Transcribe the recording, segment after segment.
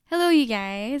you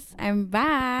guys, I'm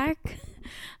back.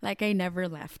 Like I never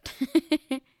left.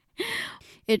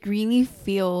 It really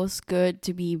feels good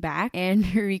to be back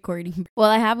and recording. Well,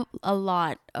 I have a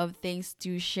lot of things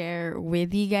to share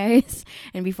with you guys.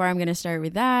 And before I'm going to start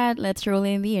with that, let's roll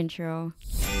in the intro.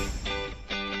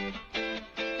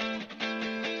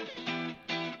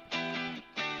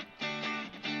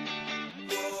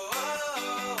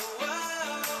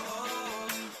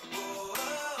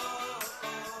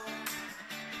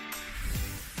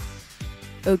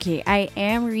 Okay, I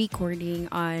am recording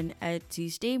on a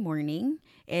Tuesday morning.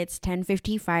 It's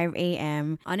 10:55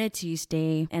 a.m. on a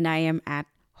Tuesday and I am at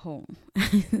home.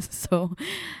 So,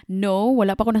 no,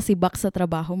 wala pa ako nasibak sa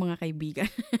trabaho mga kaibigan.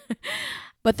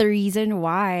 But the reason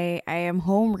why I am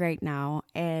home right now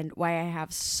and why I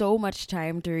have so much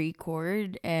time to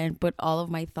record and put all of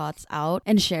my thoughts out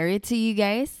and share it to you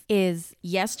guys is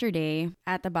yesterday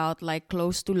at about like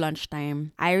close to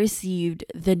lunchtime, I received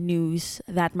the news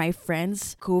that my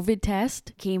friend's COVID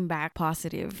test came back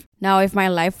positive. Now, if my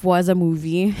life was a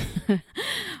movie,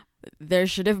 there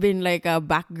should have been like a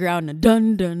background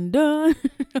dun dun dun.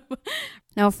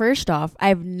 Now, first off,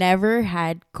 I've never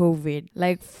had COVID.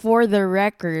 Like, for the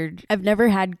record, I've never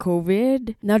had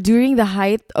COVID. Now, during the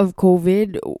height of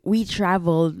COVID, we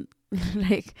traveled.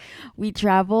 We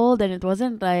traveled and it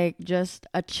wasn't like just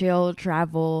a chill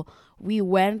travel. We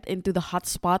went into the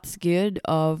hotspots good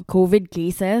of COVID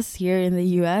cases here in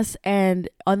the US. And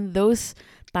on those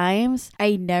times,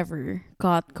 I never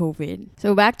caught COVID.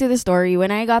 So back to the story.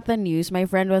 When I got the news, my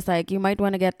friend was like, you might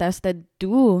want to get tested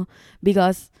too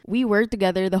because we were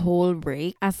together the whole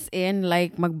break. As in,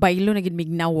 like, magbaylo na gid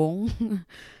mignawong.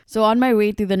 So on my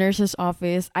way to the nurse's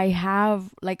office, I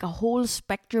have like a whole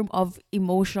spectrum of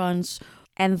emotions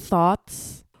and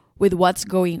thoughts with what's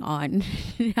going on.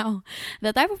 Now,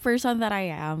 the type of person that I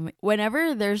am,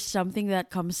 whenever there's something that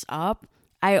comes up,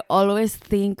 I always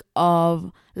think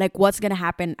of like what's gonna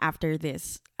happen after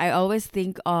this. I always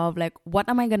think of like what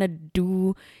am I gonna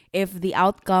do if the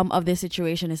outcome of this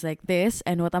situation is like this,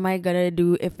 and what am I gonna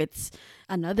do if it's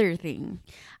another thing.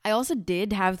 I also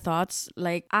did have thoughts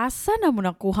like asa na mo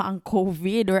nakuha ang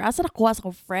COVID or asa nakuha sa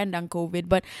friend ang COVID,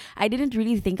 but I didn't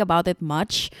really think about it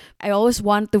much. I always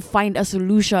want to find a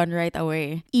solution right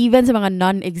away. Even sa mga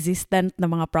non-existent na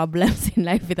mga problems in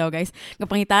life ito, guys.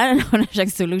 Kapangitaan na ako na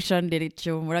siyang solution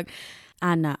diretso. Murag,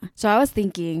 ana. So I was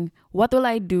thinking, what will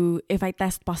I do if I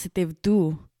test positive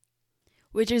too?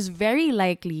 Which is very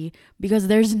likely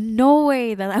because there's no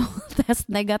way that I will test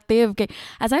negative. Okay,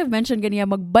 as I've mentioned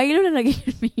ganyan, magbaylo na lagi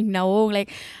yung nawong.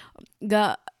 Like,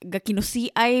 ga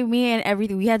kinusiay me and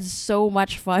everything. We had so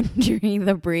much fun during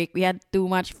the break. We had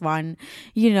too much fun,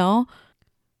 you know?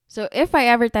 So if I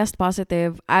ever test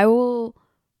positive, I will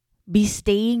be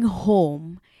staying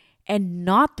home and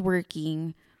not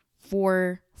working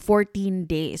for 14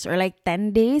 days or like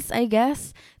 10 days, I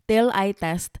guess, till I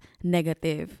test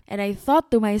negative. And I thought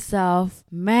to myself,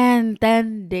 man,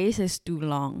 10 days is too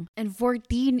long. And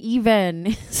 14 even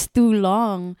is too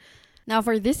long. Now,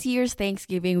 for this year's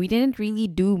Thanksgiving, we didn't really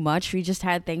do much. We just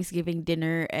had Thanksgiving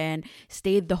dinner and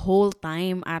stayed the whole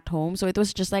time at home. So it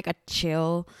was just like a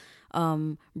chill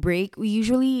break. We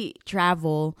usually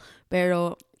travel,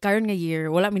 pero karon nga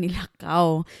year, wala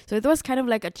minilakaw. So it was kind of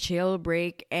like a chill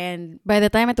break. And by the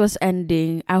time it was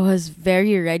ending, I was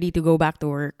very ready to go back to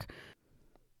work.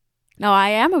 Now, I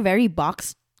am a very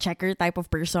box checker type of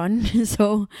person.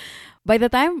 So by the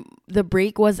time the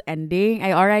break was ending,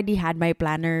 I already had my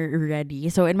planner ready.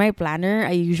 So in my planner,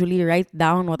 I usually write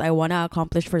down what I want to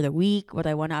accomplish for the week, what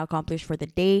I want to accomplish for the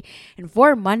day. And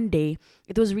for Monday,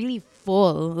 it was really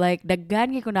full. Like,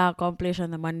 daghan ko na accomplish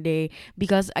on the Monday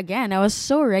because, again, I was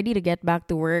so ready to get back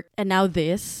to work. And now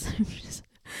this.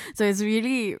 So it's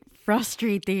really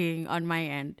frustrating on my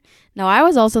end. Now, I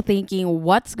was also thinking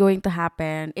what's going to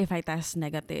happen if I test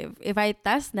negative. If I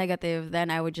test negative,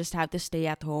 then I would just have to stay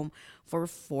at home for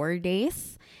 4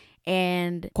 days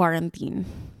and quarantine.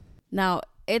 Now,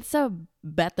 it's a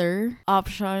better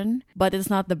option, but it's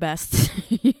not the best.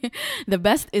 The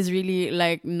best is really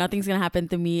like nothing's gonna happen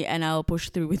to me and I'll push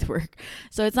through with work.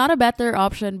 So it's not a better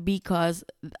option because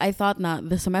I thought na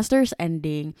the semester's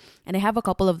ending and I have a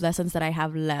couple of lessons that I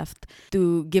have left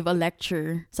to give a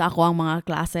lecture sa ako ang mga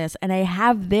classes, and I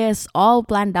have this all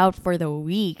planned out for the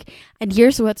week. And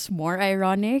here's what's more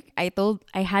ironic. I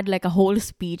had like a whole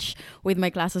speech with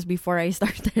my classes before I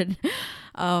started.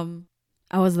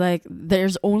 I was like,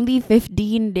 there's only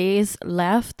 15 days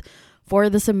left for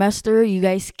the semester. You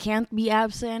guys can't be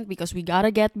absent because we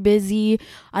gotta get busy.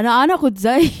 Ana-ana ko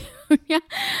dzay.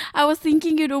 I was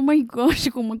thinking, oh my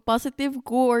gosh, kung mag-positive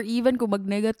ko or even kung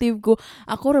mag-negative ko,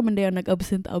 ako raman na yung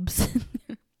nag-absent.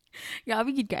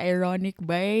 Grabe gid ka ironic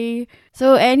bay.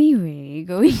 So anyway,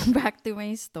 going back to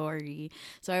my story.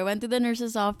 So I went to the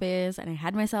nurse's office and I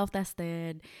had myself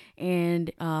tested,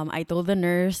 and I told the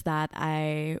nurse that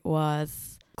I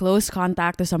was close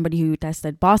contact to somebody who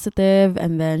tested positive,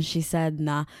 and then she said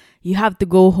na you have to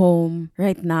go home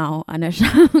right now. Ano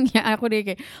siya? Yeah, ako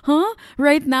rin kay, huh?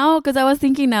 Right now? Because I was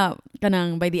thinking na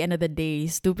kanang by the end of the day,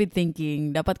 stupid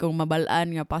thinking, dapat kung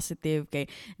mabalaan nga positive kay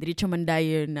diretso man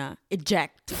dayon na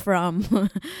eject from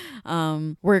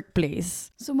workplace.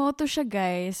 Sumoto siya,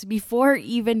 guys. Before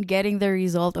even getting the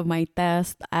result of my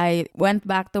test, I went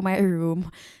back to my room,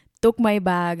 took my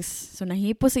bags, so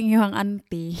nahipos ang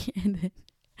auntie, and then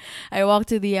I walked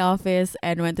to the office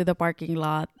and went to the parking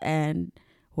lot and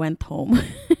went home.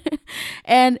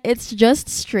 And it's just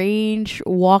strange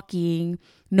walking,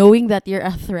 knowing that you're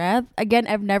a threat. Again,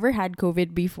 I've never had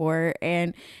COVID before,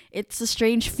 and it's a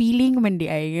strange feeling when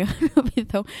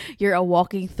you're a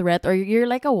walking threat or you're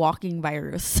like a walking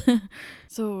virus.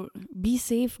 So be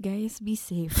safe, guys. Be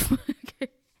safe.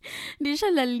 Di siya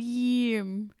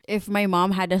lalim. If my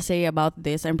mom had a say about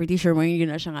this, I'm pretty sure yun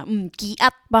na siya nga,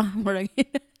 kiat pa.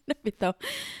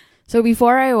 So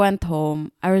before I went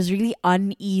home, I was really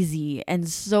uneasy and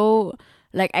so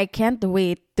like I can't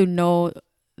wait to know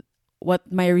what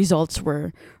my results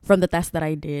were from the test that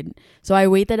I did. So I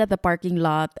waited at the parking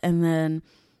lot and then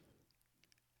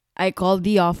I called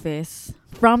the office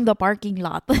from the parking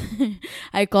lot.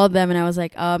 I called them and I was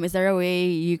like, is there a way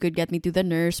you could get me to the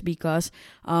nurse because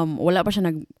wala pa siya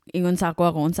nag-ingon sa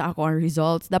ako kung sa ako ang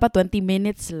results. Dapat 20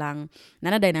 minutes lang.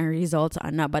 Nanaday ng results,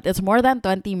 ana. But it's more than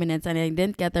 20 minutes and I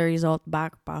didn't get the result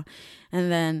back pa.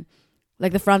 And then,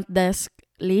 like the front desk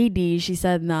lady, she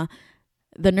said na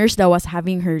the nurse daw was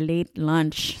having her late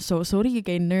lunch. So, sorry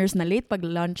kay nurse na late pag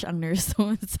lunch ang nurse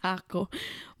sa ako.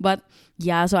 But,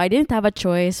 yeah, so I didn't have a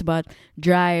choice but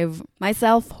drive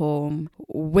myself home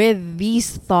with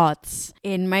these thoughts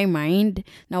in my mind.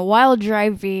 Now, while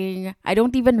driving, I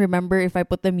don't even remember if I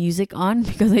put the music on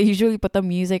because I usually put the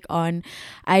music on.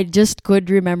 I just could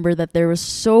remember that there was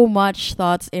so much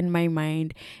thoughts in my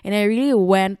mind. And I really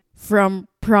went from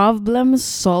problem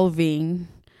solving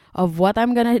of what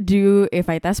I'm gonna do if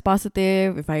I test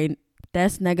positive, if I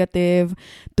test negative,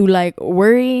 to like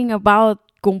worrying about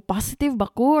kung positive ba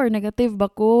ko or negative ba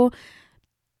ko,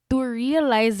 to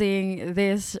realizing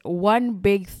this one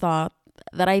big thought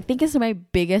that I think is my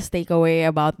biggest takeaway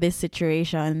about this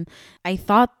situation. I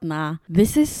thought na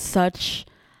this is such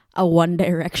a One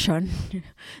Direction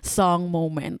song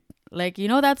moment. Like, you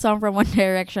know that song from One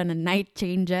Direction, A Night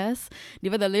Changes?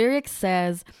 Diba the lyrics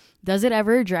says, does it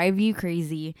ever drive you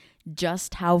crazy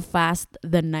just how fast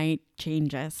the night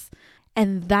changes?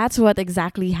 And that's what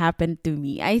exactly happened to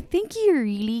me. I think you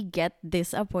really get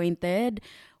disappointed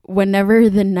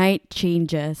whenever the night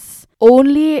changes.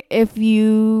 Only if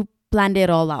you planned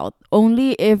it all out.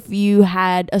 Only if you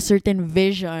had a certain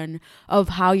vision of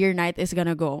how your night is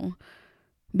gonna go.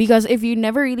 Because if you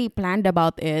never really planned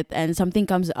about it and something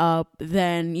comes up,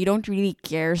 then you don't really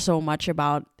care so much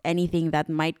about anything that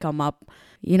might come up.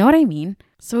 You know what I mean?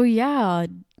 So yeah,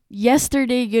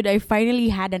 yesterday, good, I finally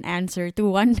had an answer to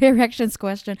One Direction's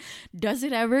question. Does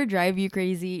it ever drive you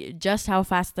crazy just how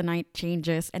fast the night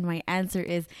changes? And my answer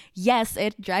is yes,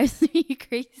 it drives me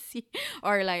crazy.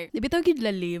 Or like, di bitaw gid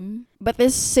lalim. But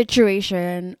this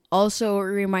situation also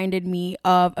reminded me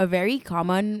of a very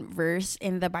common verse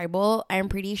in the Bible. I'm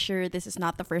pretty sure this is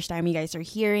not the first time you guys are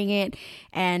hearing it.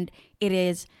 And it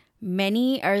is,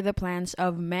 many are the plans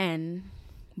of men,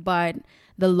 but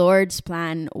the Lord's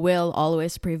plan will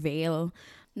always prevail.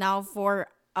 Now, for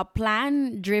a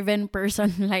plan-driven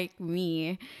person like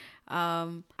me,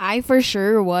 I for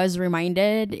sure was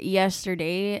reminded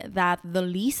yesterday that the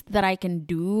least that I can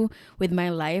do with my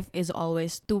life is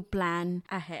always to plan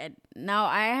ahead. Now,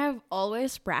 I have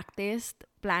always practiced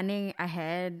planning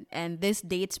ahead, and this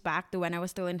dates back to when I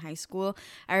was still in high school.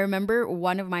 I remember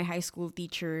one of my high school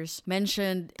teachers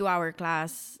mentioned to our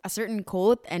class a certain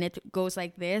quote, and it goes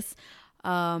like this: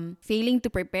 failing to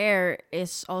prepare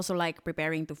is also like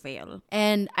preparing to fail.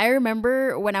 And I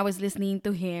remember when I was listening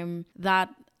to him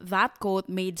that quote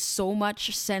made so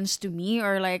much sense to me,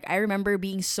 or like I remember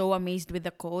being so amazed with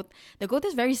the quote. The quote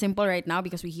is very simple right now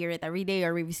because we hear it every day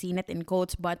or we've seen it in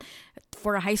quotes, but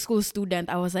for a high school student,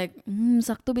 I was like,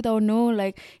 sakto bitaw no,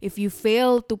 like if you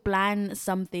fail to plan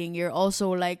something, you're also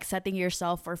like setting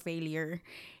yourself for failure.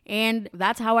 And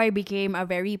that's how I became a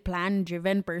very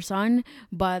plan-driven person.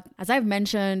 But as I've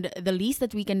mentioned, the least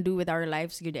that we can do with our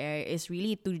lives, good is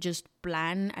really to just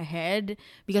plan ahead,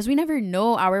 because we never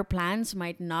know, our plans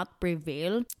might not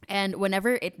prevail. And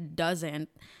whenever it doesn't,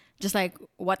 just like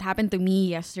what happened to me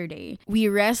yesterday. We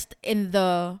rest in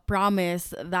the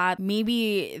promise that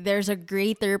maybe there's a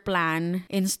greater plan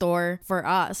in store for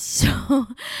us. So,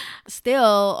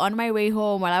 still, on my way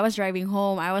home, while I was driving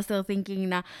home, I was still thinking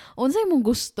na, unsay mong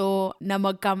gusto na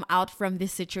mag-come out from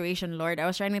this situation, Lord? I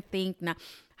was trying to think na,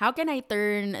 how can I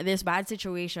turn this bad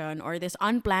situation or this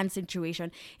unplanned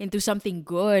situation into something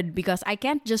good? Because I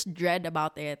can't just dread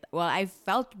about it. Well, I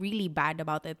felt really bad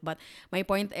about it, but my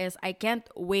point is I can't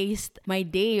waste my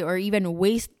day or even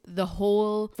waste the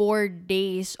whole 4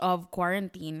 days of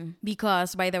quarantine.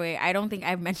 Because, by the way, I don't think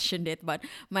I've mentioned it, but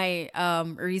my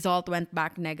result went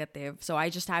back negative. So I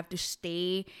just have to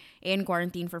stay in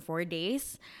quarantine for 4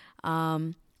 days.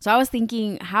 So I was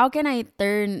thinking, how can I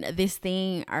turn this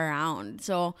thing around?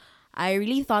 So I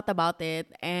really thought about it,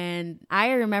 and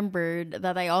I remembered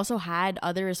that I also had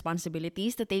other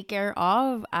responsibilities to take care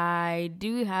of. I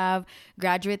do have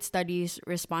graduate studies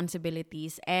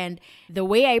responsibilities, and the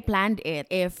way I planned it,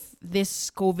 if this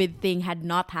COVID thing had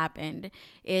not happened,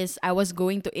 is I was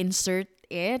going to insert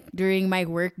it during my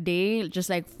work day, just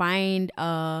like find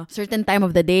a certain time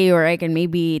of the day where I can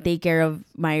maybe take care of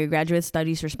my graduate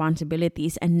studies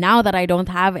responsibilities. And now that I don't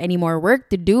have any more work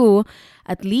to do,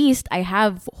 at least I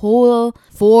have whole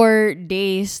 4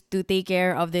 days to take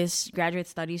care of this graduate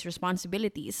studies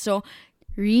responsibilities. So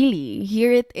really,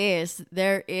 here it is.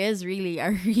 There is really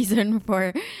a reason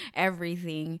for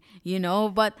everything,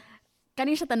 but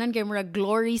kani siya tanan kay mura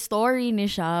glory story ni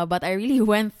siya, but I really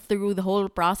went through the whole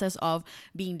process of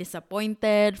being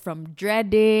disappointed, from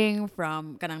dreading,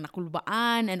 from kanang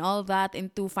nakulbaan and all that,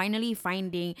 into finally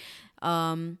finding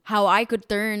how I could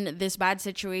turn this bad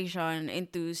situation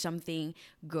into something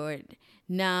good.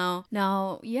 Now,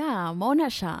 yeah, mo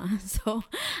na siya. So,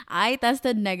 I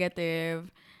tested negative.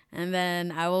 And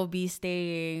then I will be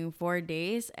staying 4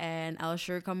 days, and I'll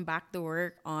sure come back to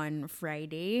work on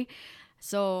Friday.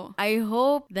 So I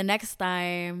hope the next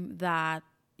time that,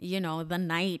 the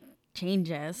night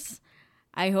changes,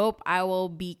 I hope I will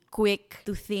be quick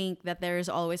to think that there is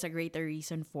always a greater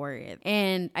reason for it.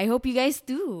 And I hope you guys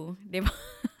do. Diba?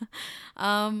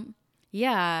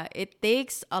 Yeah, it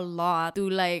takes a lot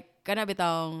to kana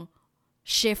bitang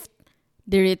shift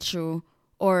diretso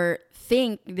or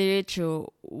think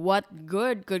diretso what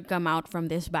good could come out from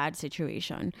this bad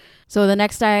situation. So the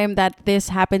next time that this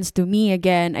happens to me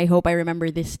again, I hope I remember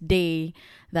this day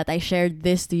that I shared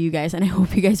this to you guys, and I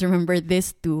hope you guys remember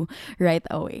this too right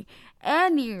away.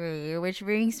 Anyway, which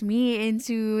brings me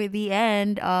into the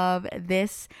end of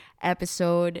this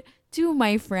episode. To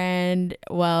my friend,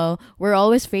 well, we're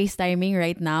always FaceTiming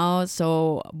right now,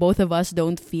 so both of us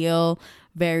don't feel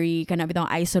very kanabitang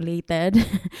isolated.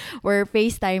 We're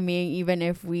FaceTiming even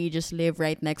if we just live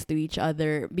right next to each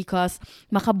other because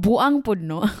makabuang pud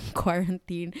no ang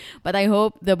quarantine. But I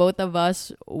hope the both of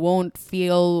us won't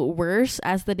feel worse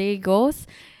as the day goes.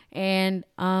 And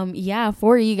yeah,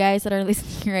 for you guys that are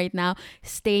listening right now,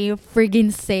 stay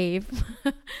friggin' safe.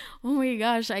 Oh my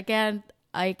gosh, I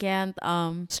can't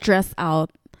stress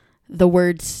out the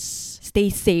words stay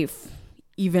safe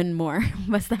even more.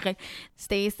 Basta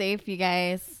stay safe, you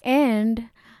guys.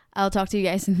 And I'll talk to you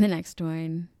guys in the next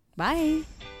one. Bye!